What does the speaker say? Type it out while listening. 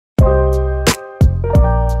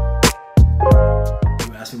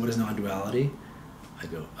ask me what is non-duality, I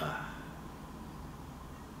go,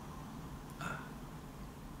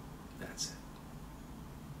 that's it.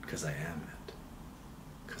 Because I am it.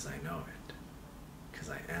 Because I know it. Because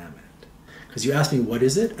I am it. Because you ask me what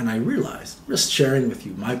is it, and I realize, just sharing with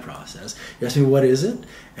you my process, you ask me what is it,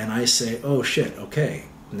 and I say, oh shit, okay,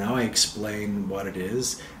 now I explain what it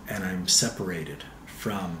is, and I'm separated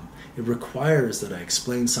from. It requires that I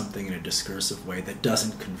explain something in a discursive way that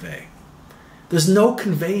doesn't convey. There's no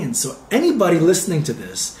conveyance. So anybody listening to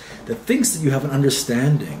this that thinks that you have an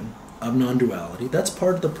understanding of non-duality, that's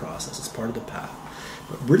part of the process, it's part of the path.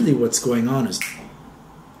 But really what's going on is,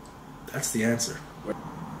 that's the answer.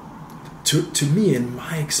 To me, in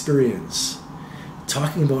my experience,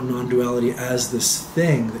 talking about non-duality as this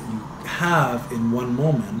thing that you have in one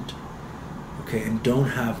moment, okay, and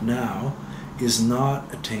don't have now, is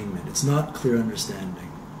not attainment. It's not clear understanding,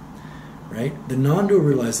 right? The non-dual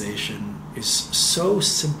realization is so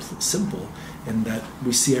simple in that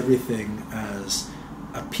we see everything as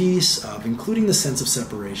a piece of, including the sense of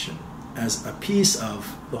separation, as a piece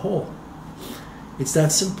of the whole. It's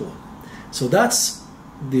that simple. So that's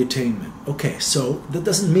the attainment. Okay, so that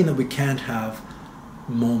doesn't mean that we can't have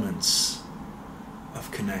moments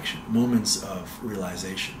of connection, moments of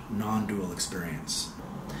realization, non-dual experience.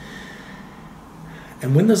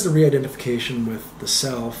 And when there's the re-identification with the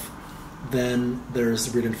self, then there's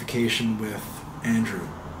the re-identification with Andrew.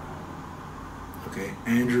 Okay,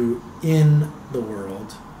 Andrew in the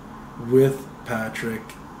world with Patrick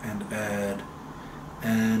and Ed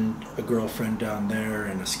and a girlfriend down there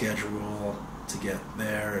and a schedule to get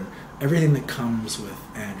there and everything that comes with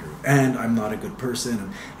Andrew. And I'm not a good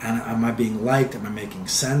person, and am I being liked? Am I making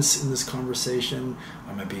sense in this conversation?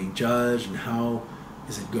 Am I being judged? And how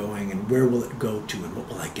is it going? And where will it go to? And what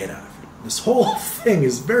will I get out of it? This whole thing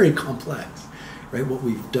is very complex, right? What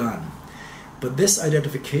we've done. But this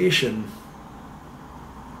identification,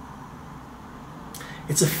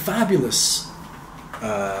 it's a fabulous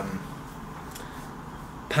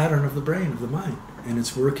pattern of the brain, of the mind, and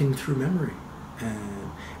it's working through memory.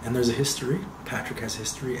 And there's a history. Patrick has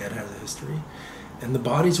history, Ed has a history, and the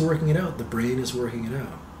body's working it out, the brain is working it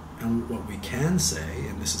out. And what we can say,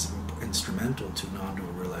 and this is instrumental to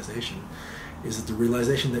non-dual realization, is that the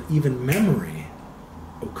realization that even memory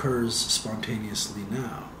occurs spontaneously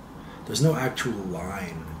now. There's no actual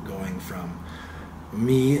line going from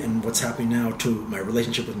me and what's happening now to my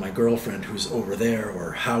relationship with my girlfriend who's over there,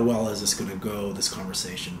 or how well is this going to go, this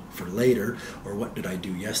conversation, for later, or what did I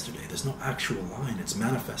do yesterday. There's no actual line. It's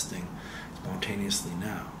manifesting spontaneously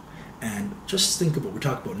now. And just think about, we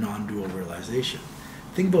talk about non-dual realization.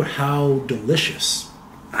 Think about how delicious,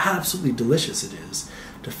 absolutely delicious it is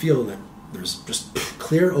to feel that there's just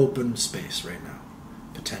clear open space right now,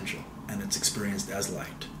 potential, and it's experienced as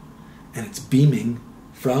light. And it's beaming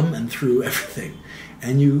from and through everything.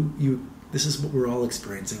 And this is what we're all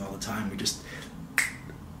experiencing all the time.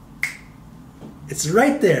 It's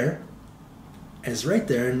right there,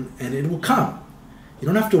 and it will come. You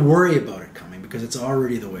don't have to worry about it coming because it's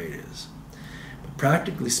already the way it is. But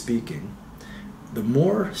practically speaking, the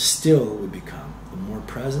more still we become, the more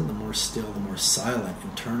present, the more still, the more silent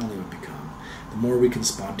internally we become, the more we can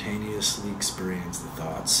spontaneously experience the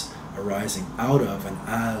thoughts arising out of and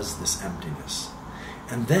as this emptiness.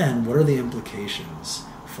 And then, what are the implications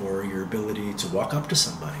for your ability to walk up to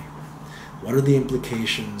somebody? What are the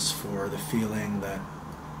implications for the feeling that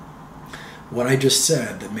what I just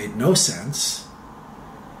said that made no sense,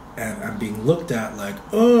 and I'm being looked at like,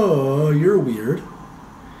 oh, you're weird,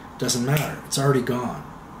 doesn't matter, it's already gone.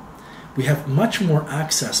 We have much more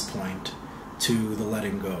access point to the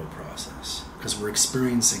letting go process because we're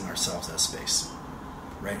experiencing ourselves as space,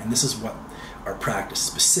 right? And this is what our practice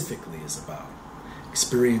specifically is about.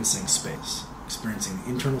 Experiencing space, experiencing the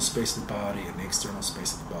internal space of the body and the external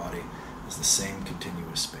space of the body as the same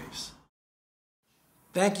continuous space.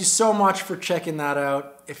 Thank you so much for checking that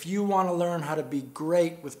out. If you want to learn how to be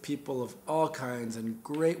great with people of all kinds and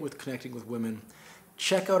great with connecting with women,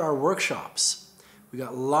 check out our workshops. We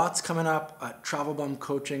got lots coming up at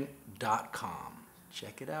travelbumcoaching.com.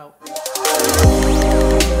 Check it out.